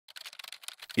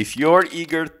If you're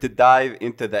eager to dive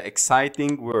into the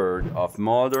exciting world of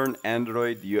modern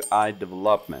Android UI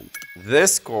development,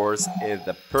 this course is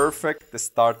the perfect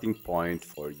starting point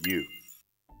for you.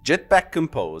 Jetpack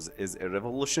Compose is a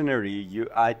revolutionary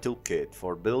UI toolkit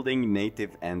for building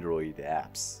native Android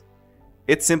apps.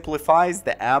 It simplifies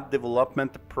the app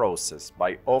development process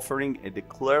by offering a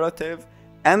declarative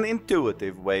and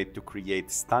intuitive way to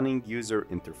create stunning user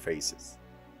interfaces.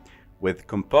 With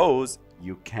Compose,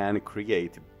 you can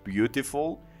create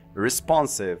beautiful,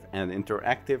 responsive, and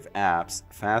interactive apps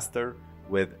faster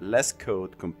with less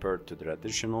code compared to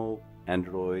traditional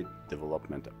Android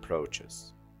development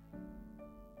approaches.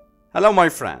 Hello, my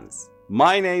friends.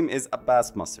 My name is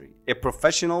Abbas Masri, a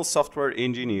professional software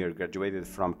engineer graduated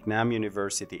from CNAM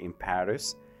University in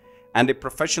Paris, and a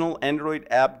professional Android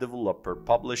app developer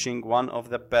publishing one of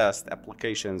the best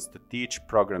applications to teach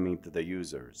programming to the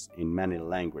users in many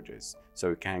languages. So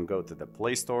you can go to the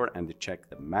Play Store and check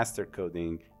the Master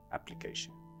Coding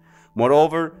application.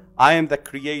 Moreover, I am the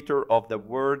creator of the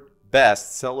world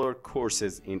bestseller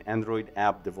courses in Android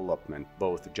app development,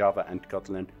 both Java and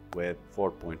Kotlin, with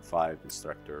 4.5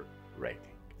 instructor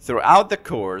rating. Throughout the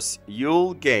course,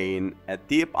 you'll gain a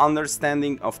deep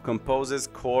understanding of Compose's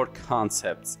core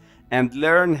concepts and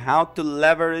learn how to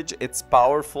leverage its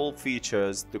powerful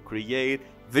features to create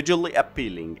visually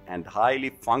appealing and highly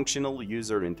functional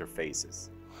user interfaces.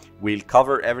 We'll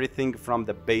cover everything from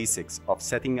the basics of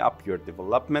setting up your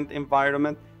development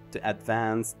environment to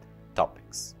advanced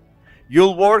topics.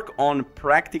 You'll work on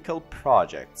practical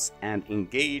projects and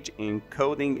engage in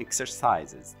coding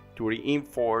exercises to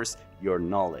reinforce your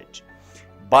knowledge.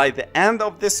 By the end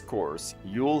of this course,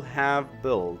 you'll have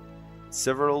built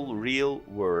several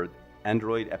real-world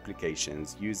Android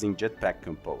applications using Jetpack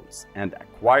Compose and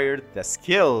acquired the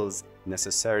skills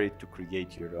necessary to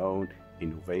create your own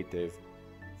innovative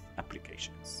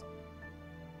applications.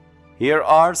 Here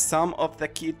are some of the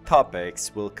key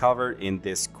topics we'll cover in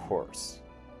this course.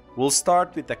 We'll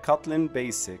start with the Kotlin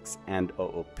basics and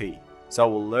OOP. So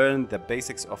we'll learn the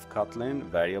basics of Kotlin,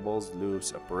 variables,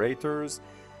 loops, operators,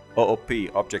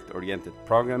 OOP, object-oriented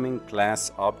programming,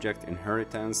 class, object,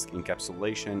 inheritance,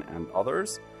 encapsulation, and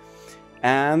others.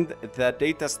 And the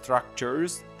data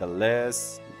structures, the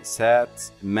lists,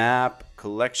 sets, map,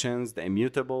 collections, the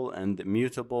immutable and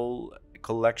immutable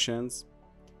collections.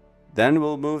 Then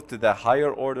we'll move to the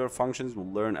higher order functions.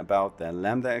 We'll learn about the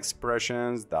lambda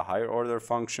expressions, the higher order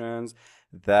functions,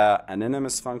 the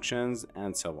anonymous functions,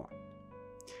 and so on.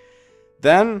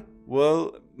 Then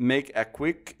we'll make a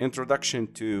quick introduction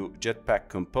to Jetpack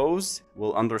Compose.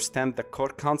 We'll understand the core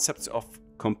concepts of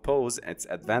Compose, its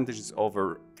advantages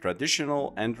over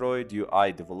traditional Android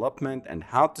UI development, and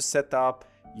how to set up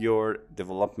your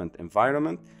development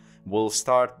environment. We'll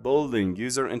start building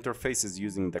user interfaces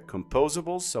using the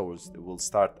composables. So we'll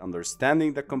start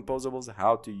understanding the composables,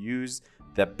 how to use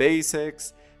the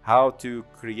basics, how to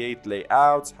create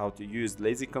layouts, how to use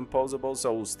lazy composables.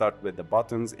 So we'll start with the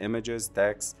buttons, images,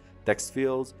 text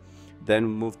fields, then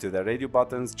move to the radio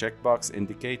buttons, checkbox,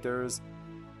 indicators.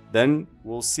 Then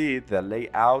we'll see the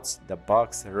layouts, the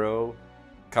box, row,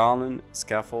 column,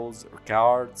 scaffolds, or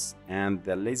cards, and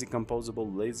the lazy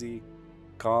composable, lazy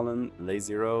column,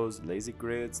 lazy rows, lazy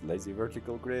grids, lazy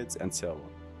vertical grids, and so on.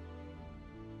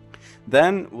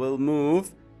 Then we'll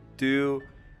move to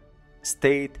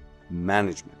state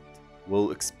management.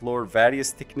 We'll explore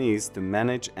various techniques to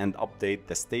manage and update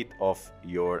the state of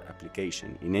your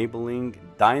application, enabling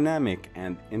dynamic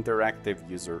and interactive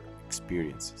user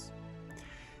experiences.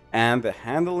 And the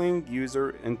handling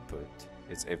user input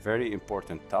is a very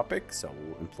important topic. So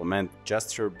we'll implement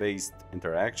gesture-based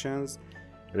interactions,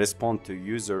 respond to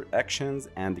user actions,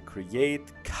 and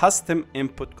create custom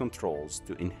input controls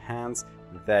to enhance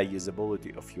the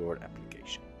usability of your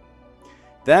application.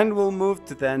 Then we'll move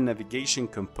to the navigation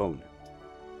component.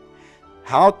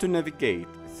 How to navigate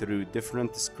through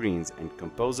different screens and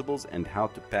composables, and how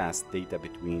to pass data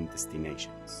between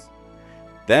destinations.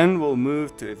 Then we'll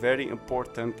move to a very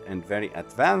important and very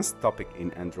advanced topic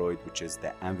in Android, which is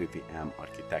the MVVM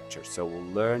architecture. So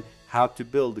we'll learn how to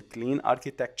build clean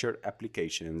architecture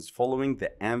applications following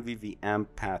the MVVM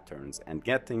patterns and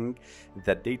getting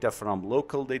the data from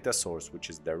local data source, which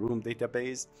is the room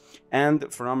database,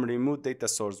 and from remote data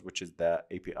source, which is the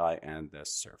API and the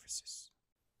services.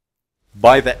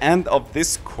 By the end of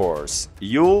this course,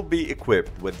 you'll be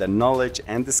equipped with the knowledge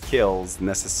and the skills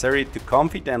necessary to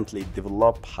confidently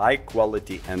develop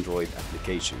high-quality Android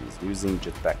applications using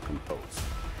Jetpack Compose.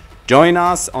 Join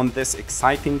us on this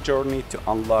exciting journey to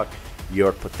unlock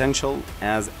your potential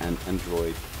as an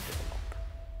Android